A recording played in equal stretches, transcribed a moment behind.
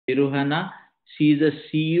Shiruhana. She is a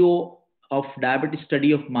CEO of Diabetes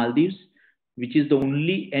Study of Maldives, which is the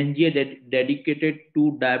only NGO dedicated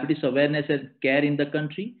to diabetes awareness and care in the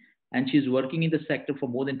country. And she is working in the sector for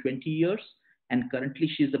more than 20 years. And currently,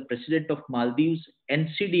 she is the president of Maldives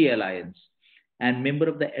NCD Alliance and member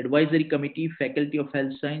of the advisory committee, Faculty of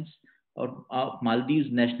Health Science of Maldives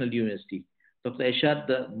National University. Dr. Aishath,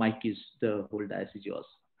 the mic is the whole dais is yours.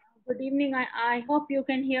 Good evening. I hope you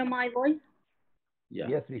can hear my voice. Yeah.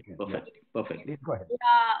 Yes, we can. Perfect. Yeah. Perfect. Please go ahead.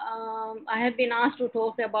 Yeah, I have been asked to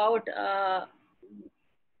talk about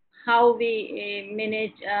how we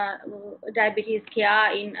manage diabetes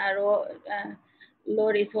care in a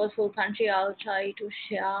low resourceful country. I'll try to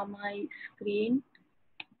share my screen.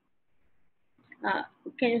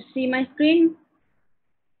 Can you see my screen?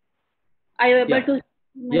 Are you able to?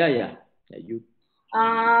 Yeah. You.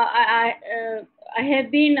 I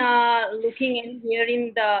have been looking and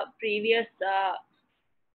hearing the previous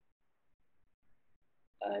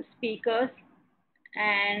speakers,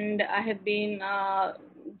 and I have been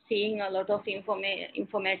seeing a lot of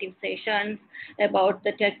informative sessions about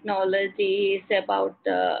the technologies, about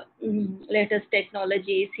the latest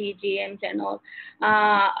technologies, CGMs and all.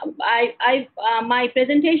 My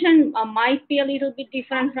presentation might be a little bit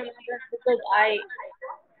different from others because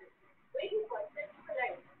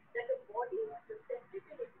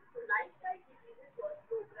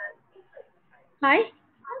Hi.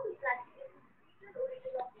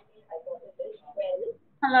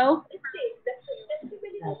 Hello.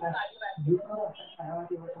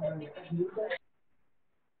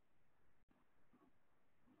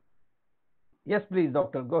 Yes, please,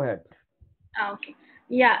 doctor, go ahead. Okay.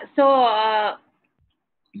 Yeah. So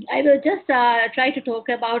I will just try to talk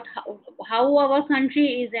about how our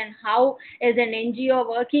country is and how, as an NGO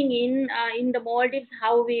working in the Maldives,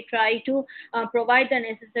 how we try to provide the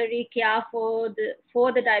necessary care for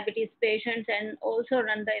the diabetes patients and also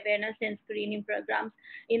run the awareness and screening programs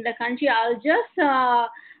in the country. I'll just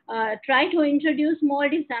try to introduce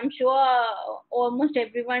Maldives. I'm sure almost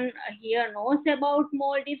everyone here knows about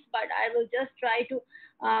Maldives, but I will just try to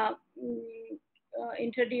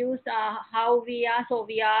introduce how we are. So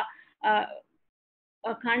we are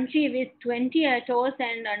a country with 20 atolls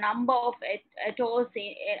and a number of atolls,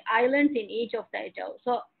 islands in each of the atolls.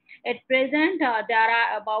 So at present, there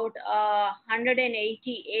are about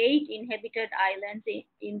 188 inhabited islands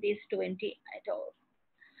in these 20 atolls.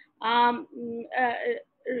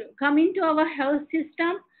 Coming to our health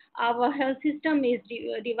system is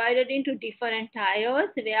divided into different tiers,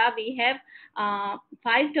 where we have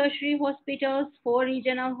 5 tertiary hospitals, 4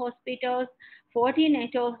 regional hospitals, 14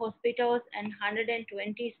 atoll hospitals, and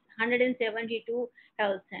 172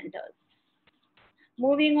 health centers.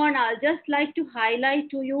 Moving on, I'll just like to highlight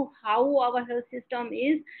to you how our health system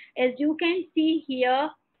is. As you can see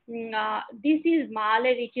here, this is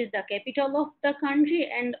Male, which is the capital of the country,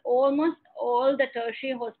 and almost all the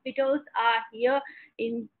tertiary hospitals are here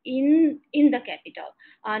in the capital.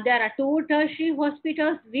 There are 2 tertiary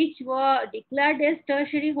hospitals which were declared as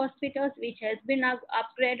tertiary hospitals, which has been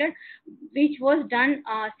upgraded, which was done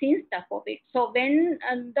since the COVID. So when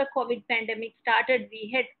the COVID pandemic started, we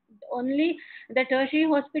had only the tertiary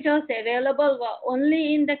hospitals available were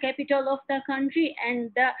only in the capital of the country,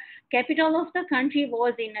 and the capital of the country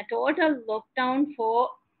was in a total lockdown for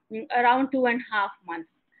around 2.5 months.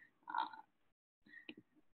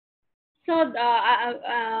 So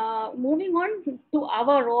moving on to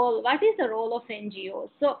our role, what is the role of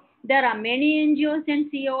NGOs? So there are many NGOs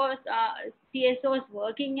and CSOs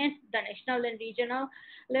working at the national and regional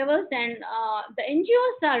levels, and the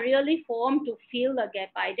NGOs are really formed to fill the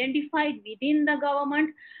gap identified within the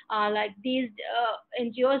government. Like these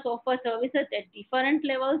NGOs offer services at different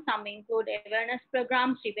levels. Some include awareness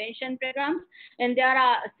programs, prevention programs, and there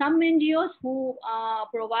are some NGOs who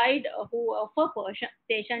offer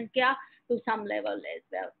patient care to some level as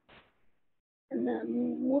well.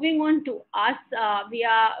 Moving on to us, we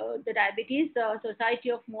are the Diabetes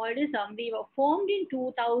Society of Maldives. We were formed in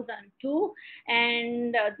 2002,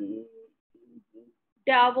 and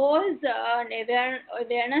there was an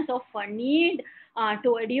awareness of a need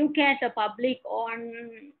to educate the public on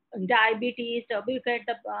diabetes, to educate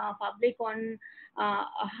the public on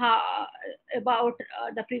about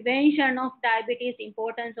the prevention of diabetes,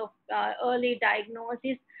 importance of early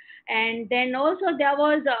diagnosis. And then also there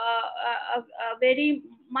was a very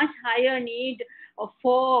much higher need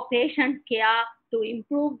for patient care, to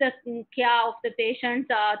improve the care of the patients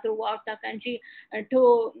throughout the country,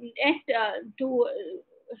 to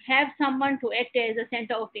have someone to act as a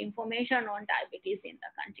center of information on diabetes in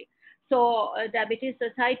the country. So Diabetes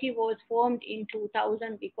Society was formed in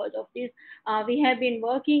 2000 because of this. We have been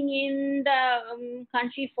working in the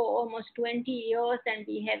country for almost 20 years, and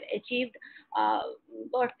we have achieved a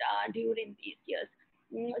lot during these years.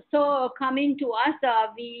 So coming to us,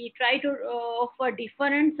 we try to offer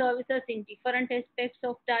different services in different aspects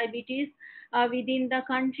of diabetes within the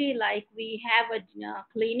country. Like we have a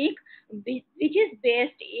clinic which is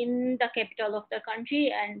based in the capital of the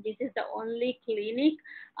country, and this is the only clinic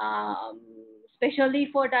um, especially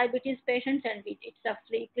for diabetes patients, and it's a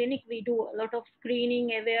free clinic. We do a lot of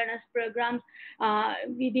screening awareness programs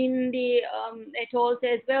within the atolls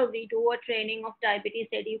as well. We do a training of diabetes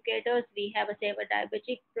educators. We have a Save a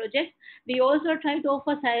Diabetic project. We also try to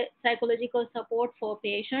offer psychological support for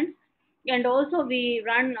patients, and also we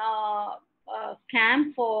run a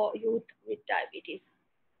camp for youth with diabetes.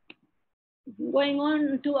 Going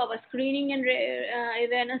on to our screening and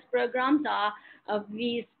awareness programs,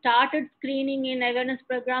 we started screening in awareness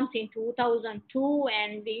programs in 2002,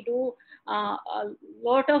 and we do a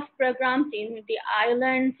lot of programs in the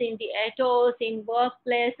islands, in the atolls, in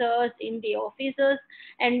workplaces, in the offices,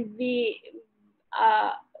 and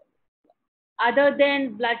uh, other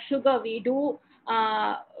than blood sugar,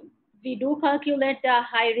 uh, we do calculate the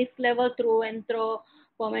high risk level through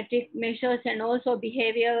anthropometric measures, and also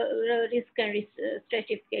behavioral risk and risk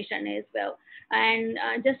stratification as well. And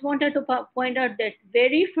I just wanted to point out that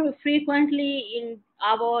very frequently in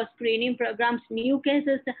our screening programs, new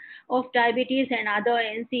cases of diabetes and other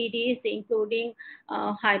NCDs, including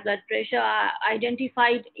high blood pressure, are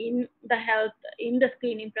identified in the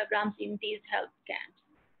screening programs in these health camps.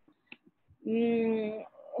 Mm,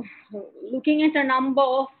 Looking at a number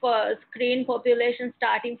of screened populations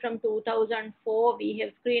starting from 2004, we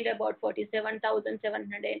have screened about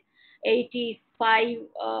 47,785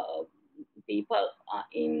 people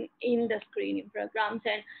in the screening programs.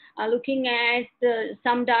 And looking at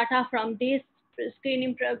some data from these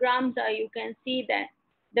screening programs, you can see that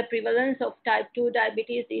the prevalence of type 2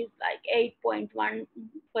 diabetes is like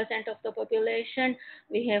 8.1% of the population.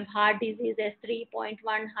 We have heart disease as 3.1,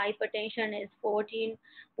 hypertension as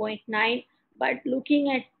 14.9. But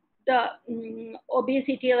looking at the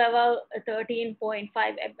obesity level 13.5,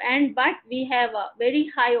 but we have a very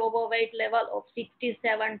high overweight level of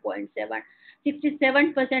 67.7.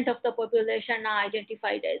 67% of the population are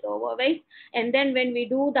identified as overweight. And then when we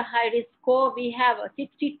do the high risk score, we have a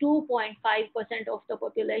 62.5% of the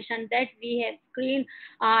population that we have screened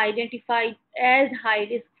are identified as high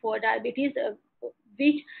risk for diabetes,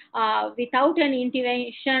 which without any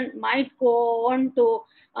intervention might go on to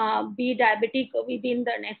be diabetic within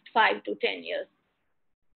the next 5 to 10 years.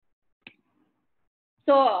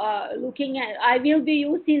 So looking at, I will be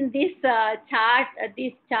using this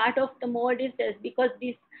chart of the Maldives, because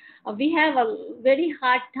we have a very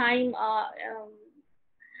hard time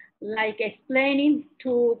like explaining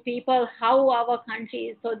to people how our country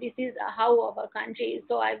is. So this is how our country is.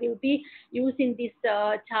 So I will be using this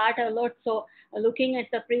chart a lot. So looking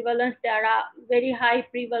at the prevalence, there are very high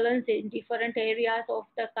prevalence in different areas of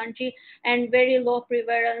the country, and very low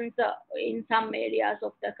prevalence in some areas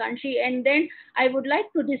of the country. And then I would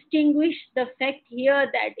like to distinguish the fact here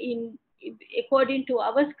that according to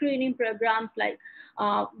our screening programs, like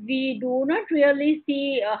we do not really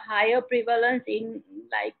see a higher prevalence in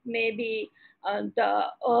like maybe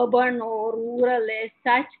the urban or rural as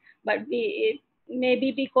such, but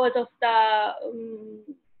maybe because of the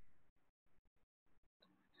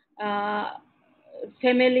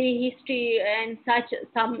family history and such,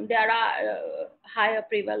 there are higher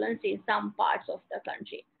prevalence in some parts of the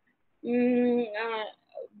country.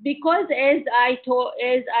 Because as I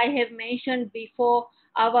have mentioned before,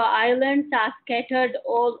 our islands are scattered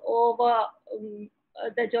all over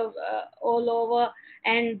all over,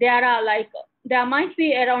 and there might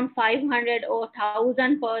be around 500 or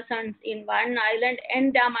 1,000 persons in one island,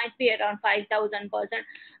 and there might be around 5,000 persons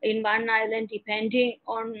in one island, depending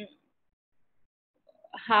on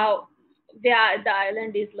how where the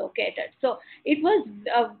island is located. So it was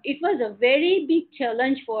a very big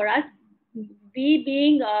challenge for us. We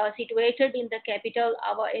being situated in the capital,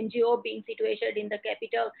 our NGO being situated in the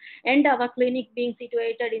capital, and our clinic being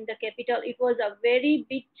situated in the capital, it was a very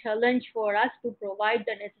big challenge for us to provide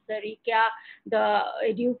the necessary care, the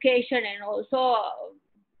education, and also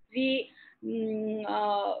we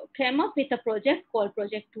came up with a project called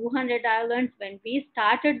Project 200 Islands. When we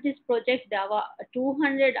started this project, there were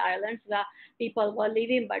 200 islands where people were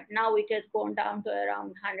living, but now it has gone down to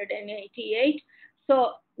around 188.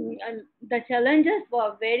 And the challenges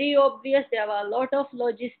were very obvious. There were a lot of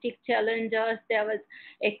logistic challenges. There was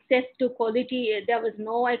access to quality. There was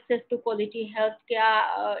no access to quality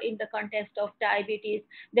healthcare in the context of diabetes.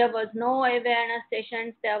 There was no awareness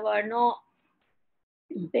sessions. There were no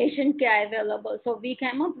patient care available. So we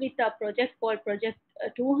came up with a project called Project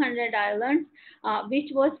 200 Islands,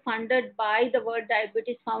 which was funded by the World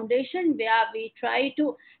Diabetes Foundation, where we try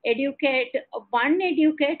to educate one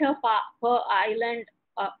educator per island,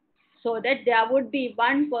 uh, so that there would be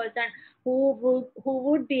one person who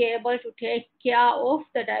would be able to take care of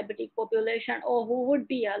the diabetic population, or who would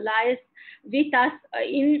be allies with us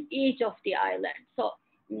in each of the islands. So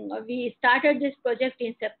we started this project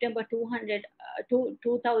in September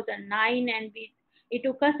 2009, and it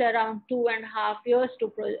took us around 2.5 years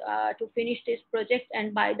to finish this project.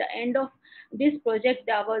 And by the end of this project,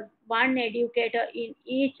 there was one educator in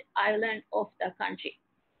each island of the country.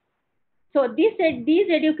 So these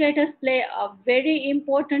educators play a very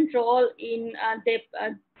important role in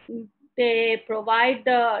they provide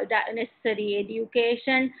the necessary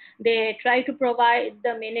education. They try to provide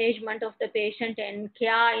the management of the patient and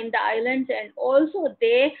care in the islands, and also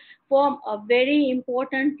they form a very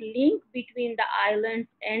important link between the islands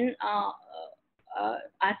and us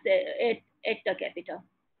at the capital.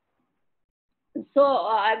 So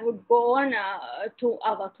I would go on to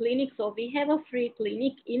our clinic. So we have a free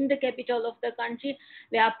clinic in the capital of the country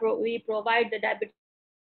where we provide the diabetes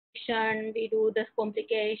prediction, we do the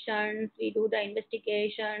complications, we do the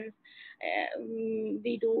investigations,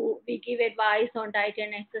 we give advice on diet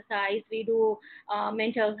and exercise, we do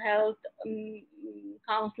mental health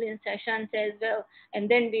counseling sessions as well, and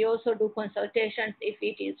then we also do consultations if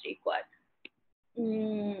it is required.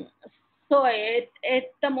 Mm, so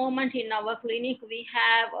at the moment in our clinic, we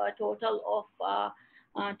have a total of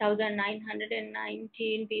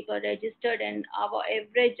 1,919 people registered, and our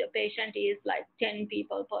average patient is like 10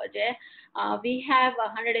 people per day. We have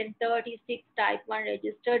 136 type 1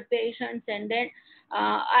 registered patients, and then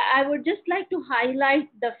I would just like to highlight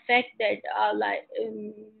the fact that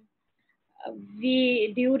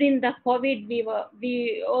we during the COVID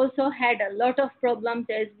we also had a lot of problems,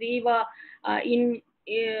 as we were in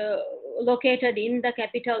located in the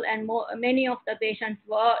capital, and many of the patients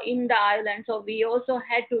were in the island. So we also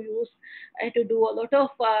had to do a lot of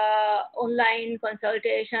online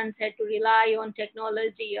consultations, had to rely on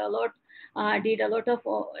technology a lot, did a lot of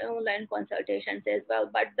online consultations as well.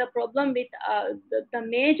 But the problem with the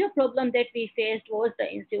major problem that we faced was the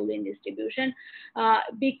insulin distribution,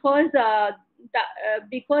 because of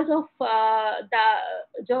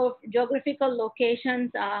the geographical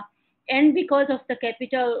locations, and because of the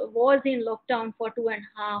capital was in lockdown for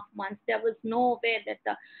 2.5 months. There was no way that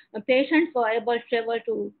the patients were able to travel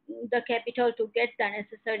to the capital to get the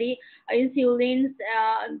necessary insulins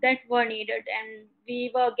that were needed. And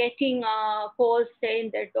we were getting calls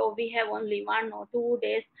saying that, oh, we have only 1 or 2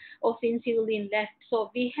 days of insulin left.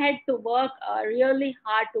 So we had to work really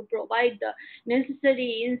hard to provide the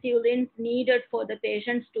necessary insulins needed for the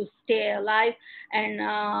patients to stay alive. And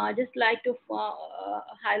just like to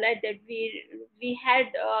highlight that we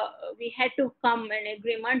had to come an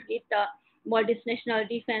agreement with the Maldives National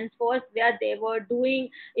Defense Force, where they were doing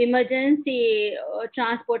emergency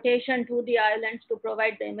transportation to the islands to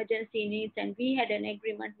provide the emergency needs, and we had an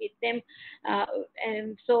agreement with them,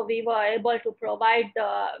 and so we were able to provide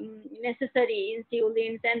the necessary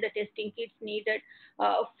insulins and the testing kits needed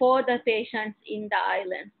for the patients in the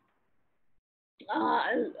islands.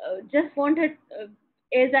 Just wanted,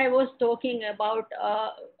 as I was talking about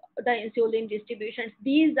the insulin distributions,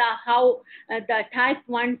 these are how the type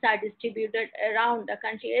 1s are distributed around the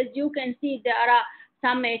country. As you can see, there are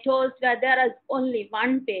some atolls where there is only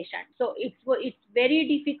one patient. So it's very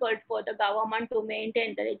difficult for the government to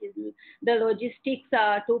maintain the logistics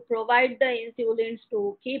to provide the insulins,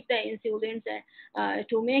 to keep the insulins,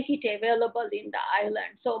 to make it available in the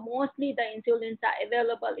island. So mostly the insulins are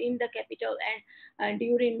available in the capital, and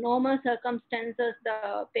during normal circumstances,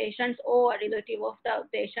 the patients or a relative of the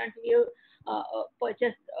patient will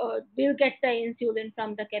will get the insulin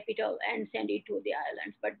from the capital and send it to the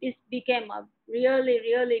islands. But this became a really,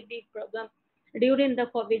 really big problem during the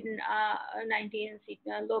COVID-19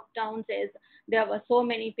 lockdowns, as there were so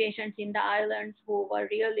many patients in the islands who were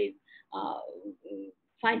really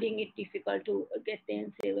finding it difficult to get the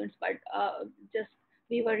insulins. But just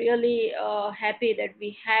we were really happy that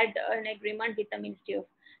we had an agreement with the Ministry of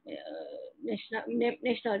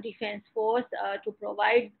National Defense Force to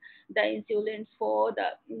provide the insulins for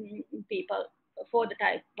the people, for the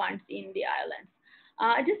type 1s in the islands.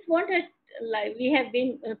 I just wanted, like we have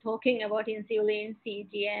been talking about insulin,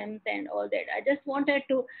 CGMs, and all that. I just wanted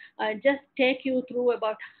to just take you through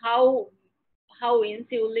about how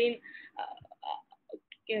insulin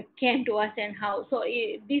came to us and how. So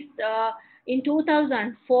this in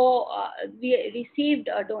 2004, we received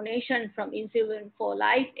a donation from Insulin for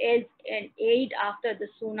Life as an aid after the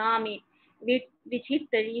tsunami which hit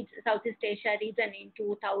the Southeast Asia region in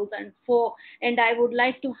 2004. And I would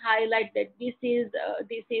like to highlight that this is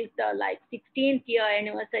the like 16th year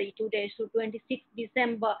anniversary today. So 26th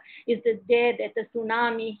December is the day that the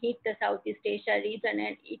tsunami hit the Southeast Asia region,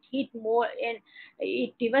 and it hit more and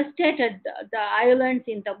it devastated the islands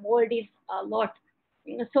in the Maldives a lot.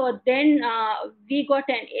 So then we got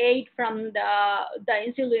an aid from the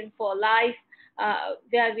Insulin for Life,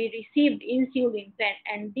 where we received insulin pen,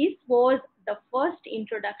 and this was the first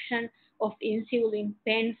introduction of insulin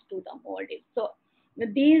pens to the Maldives. So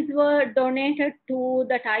these were donated to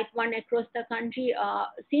the type 1 across the country.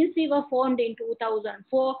 Since we were formed in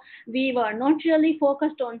 2004, we were not really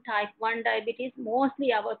focused on type 1 diabetes.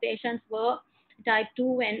 Mostly our patients were type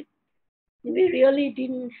 2, and we really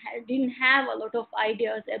didn't have a lot of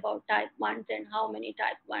ideas about type 1s and how many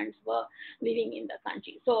type 1s were living in the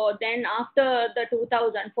country. So then after the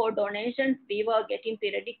 2004 donations, we were getting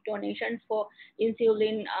periodic donations for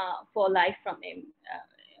insulin for life from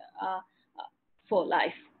for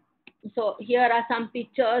life. So here are some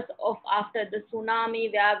pictures of after the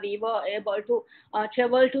tsunami, where we were able to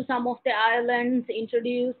travel to some of the islands,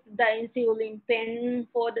 introduce the insulin pen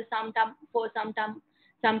for the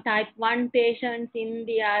some type 1 patients in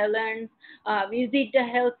the islands, visit the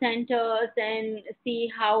health centers and see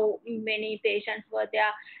how many patients were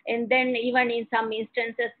there. And then even in some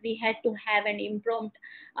instances, we had to have an impromptu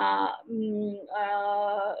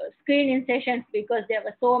screening sessions because there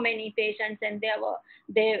were so many patients, and they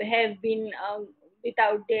have been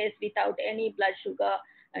without days without any blood sugar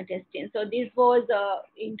testing. So this was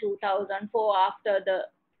in 2004 after the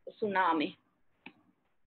tsunami.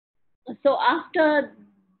 So after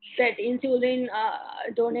that insulin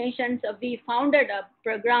donations, we founded a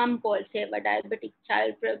program called Save a Diabetic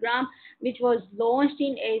Child program, which was launched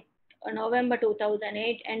in November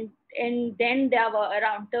 2008, and then there were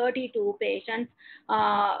around 32 patients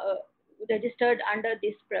registered under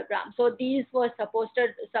this program. So these were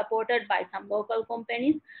supported by some local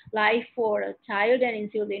companies, Life for a Child and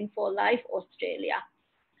Insulin for Life Australia.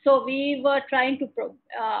 So we were trying to,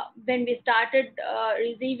 when we started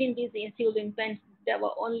receiving these insulin pens, there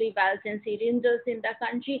were only vials and syringes in the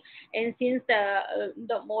country. And since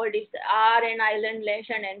the Maldives are an island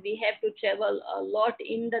nation and we have to travel a lot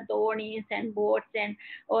in the donis and boats and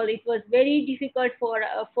all, it was very difficult for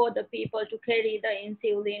the people to carry the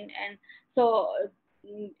insulin. And so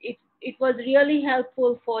it was really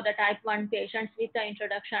helpful for the type 1 patients with the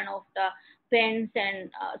introduction of the pens.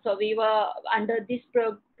 And so we were under this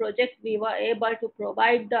project, we were able to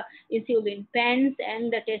provide the insulin pens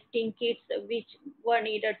and the testing kits which were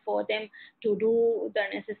needed for them to do the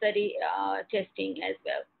necessary testing as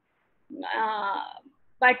well.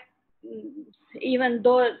 But even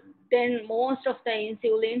though then most of the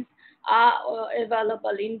insulins are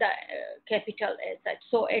available in the capital as such.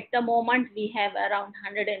 So at the moment we have around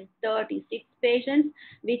 136 patients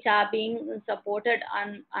which are being supported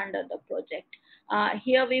under the project.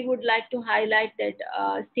 Here we would like to highlight that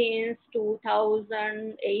since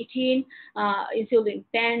 2018, insulin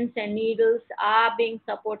pens and needles are being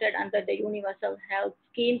supported under the Universal Health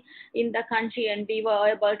Scheme in the country, and we were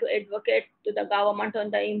able to advocate to the government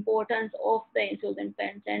on the importance of the insulin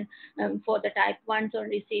pens and for the type 1s on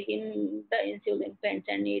receiving the insulin pens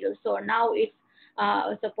and needles. So now it's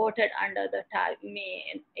supported under the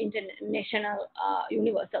International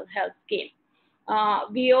Universal Health Scheme.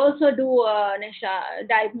 We also do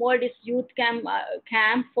Maldives youth camp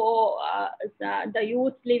for the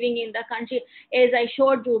youth living in the country. As I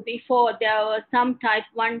showed you before, there were some type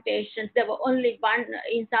 1 patients. There were only one,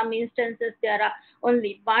 in some instances, there are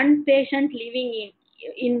only one patient living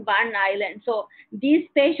in one island. So these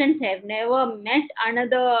patients have never met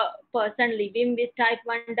another person living with type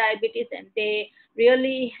 1 diabetes, and they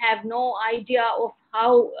really have no idea of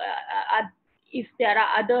how if there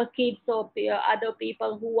are other kids or other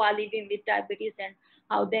people who are living with diabetes and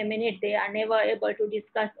how they manage. They are never able to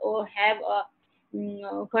discuss or have a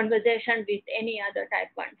conversation with any other type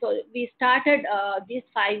 1. So we started this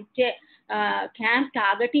 5-day camp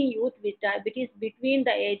targeting youth with diabetes between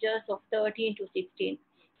the ages of 13 to 16.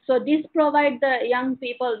 So this provides the young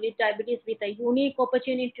people with diabetes with a unique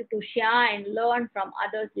opportunity to share and learn from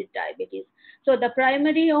others with diabetes. So the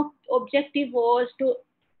primary objective was to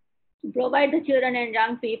provide the children and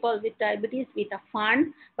young people with diabetes with a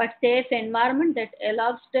fun but safe environment that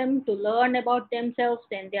allows them to learn about themselves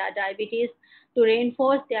and their diabetes, to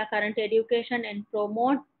reinforce their current education and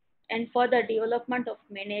promote and further development of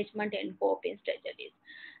management and coping strategies.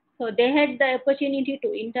 So they had the opportunity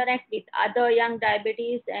to interact with other young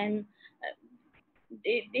diabetes, and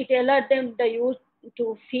it allowed them the youth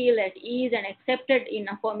to feel at ease and accepted in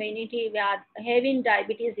a community where having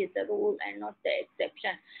diabetes is the rule and not the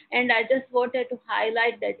exception. And I just wanted to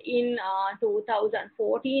highlight that in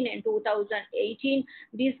 2014 and 2018,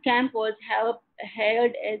 this camp was held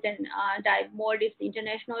as an Maldives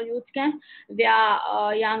International Youth Camp, where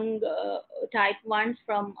young type 1s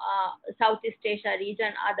from Southeast Asia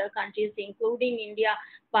region, other countries including India,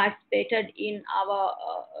 participated in our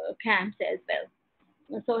camps as well.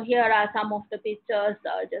 So here are some of the pictures.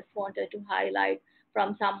 Just wanted to highlight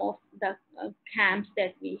from some of the camps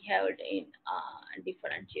that we held in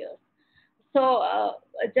different years. So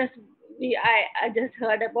just I just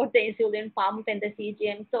heard about the insulin pump and the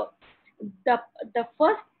CGM. So the the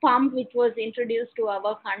first pump which was introduced to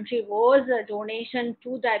our country was a donation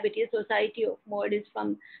to Diabetes Society of Maldives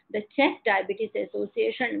from the Czech Diabetes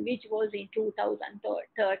Association, which was in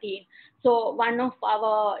 2013. So one of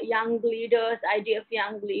our young leaders, IDF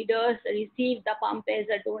young leaders, received the pump as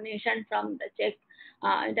a donation from the Czech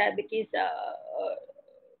Diabetes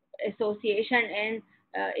Association and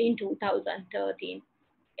in 2013.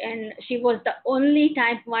 And she was the only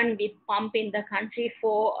type 1 with pump in the country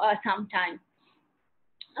for some time.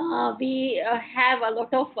 We have a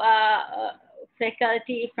lot of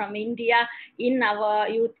faculty from India in our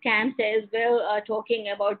youth camps as well, talking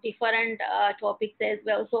about different topics as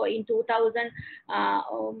well. So in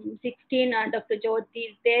 2016, Dr.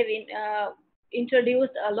 Jyoti Dev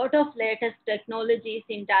introduced a lot of latest technologies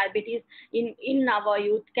in diabetes in our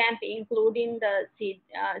youth camp, including the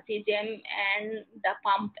CGM and the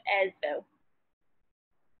pump as well.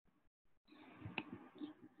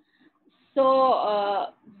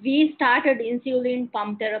 So we started insulin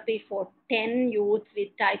pump therapy for 10 youths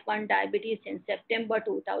with type 1 diabetes in September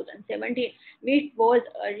 2017, which was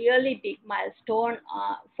a really big milestone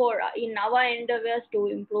for in our endeavors to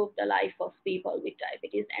improve the life of people with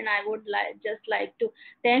diabetes. And I would just like to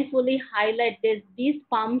thankfully highlight this. These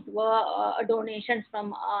pumps were donations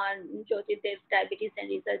from Jyoti Dev's Diabetes and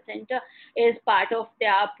Research Center as part of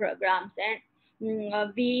their programs. And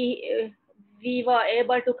we were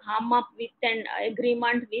able to come up with an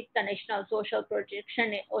agreement with the National Social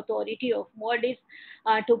Protection Authority of Maldives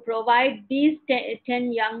to provide these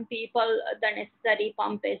 10 young people the necessary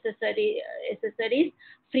pump accessories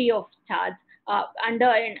free of charge.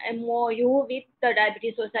 Under an MOU with the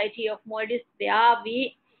Diabetes Society of Maldives, where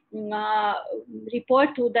we uh,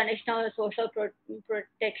 report to the National Social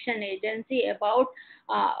Protection Agency about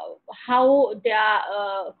uh, how their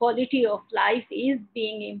quality of life is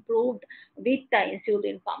being improved with the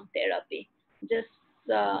insulin pump therapy. Just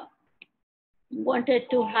wanted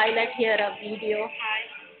to highlight here a video. Hi,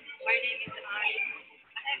 my name is Ali.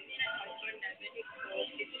 I have been a husband diabetic for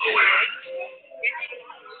 15 years. Getting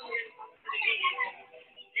insulin pump therapy is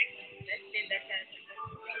next best in the test.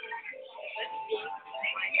 But being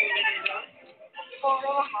my result. For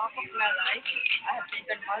over half of my life, I have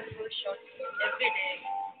taken multiple shots every day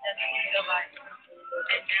just to survive.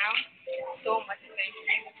 And now, so much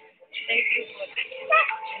pain. Thank you for this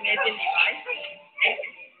amazing device. Thank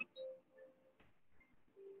you.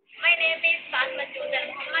 My name is Fatma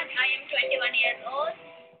Judal Muhammad. I am 21 years old,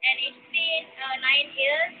 and it's been 9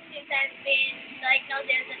 years since I've been diagnosed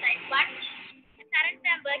as a type 1. Currently,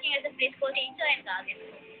 I'm working as a preschool teacher in Gazi.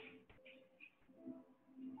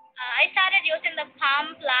 I started using the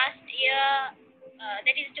pump last year,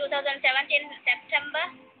 that is 2017 September,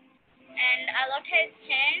 and a lot has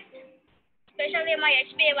changed. Especially my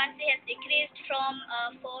HbA1c has decreased from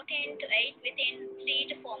 14 to 8 within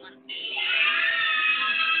 3 to 4 months.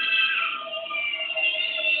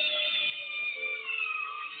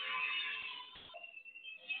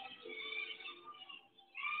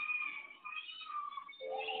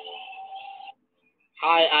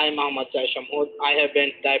 Hi, I'm Mohammed Shamhood. I have been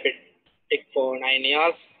diabetic for 9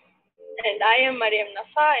 years. And I am Mariam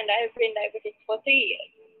Nafa, and I have been diabetic for 3 years.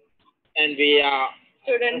 And we are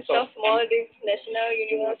Students of Maldives National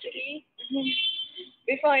University.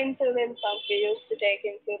 Before insulin pump, we used to take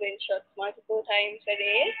insulin shots multiple times a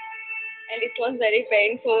day, and it was very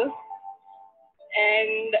painful.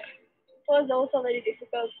 And it was also very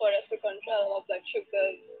difficult for us to control our blood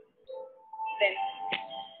sugars then.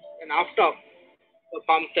 And after the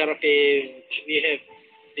pump therapy, we have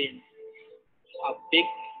seen a big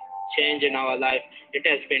change in our life. It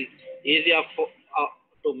has been easier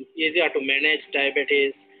easier to manage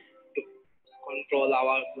diabetes, to control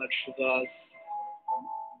our blood sugars.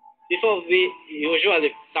 Before we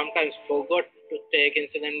usually sometimes forgot to take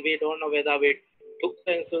insulin, we don't know whether we took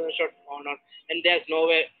the insulin shot or not, and there's no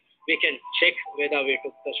way we can check whether we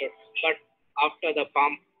took the shot. But after the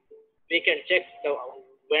pump, we can check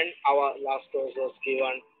when our last dose was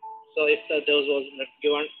given. So if the dose was not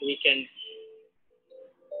given, we can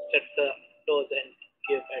set the dose and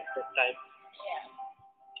give at the time.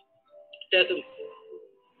 It has,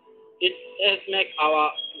 it has make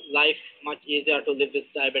our life much easier to live with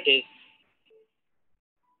diabetes.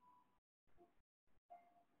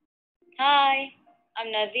 Hi, I'm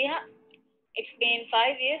Naziha. It's been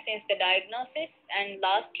 5 years since the diagnosis, and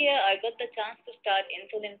last year I got the chance to start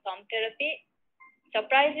insulin pump therapy.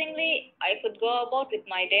 Surprisingly, I could go about with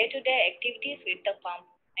my day to day activities with the pump.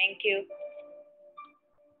 Thank you.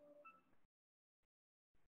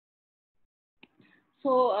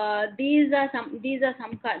 So these are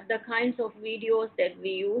the kinds of videos that we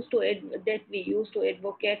use to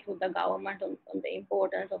advocate to the government on the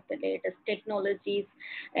importance of the latest technologies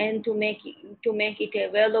and to make it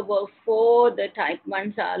available for the type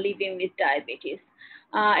 1s living with diabetes.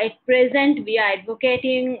 At present, we are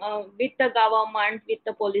advocating with the government, with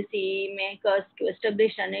the policy makers to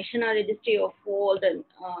establish a national registry of all the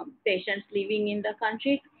patients living in the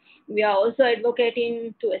country. We are also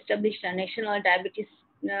advocating to establish a national diabetes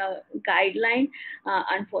guideline.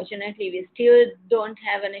 Unfortunately, we still don't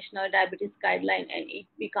have a national diabetes guideline, and it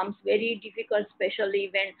becomes very difficult,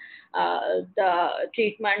 especially when the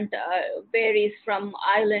treatment varies from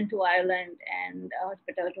island to island and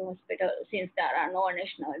hospital to hospital, since there are no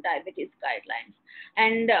national diabetes guidelines.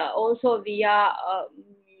 And also, we are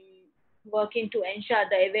working to ensure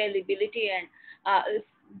the availability and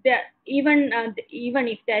even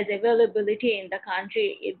if there's availability in the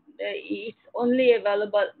country, it's only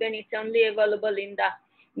available when it's only available in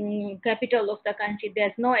the capital of the country.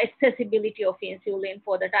 There's no accessibility of insulin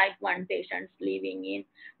for the type 1 patients living in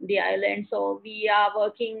the island. So we are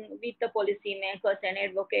working with the policymakers and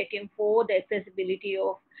advocating for the accessibility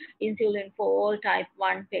of insulin for all type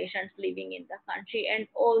 1 patients living in the country, and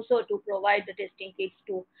also to provide the testing kits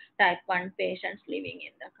to type 1 patients living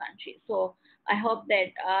in the country. So I hope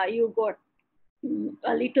that you got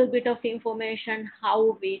a little bit of information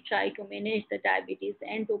how we try to manage the diabetes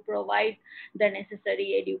and to provide the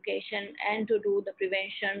necessary education and to do the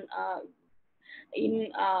prevention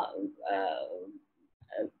in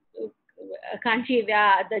a country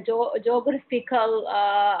where the geographical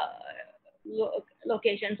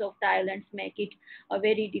locations of the islands make it a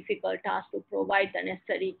very difficult task to provide the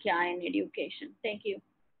necessary care and education. Thank you.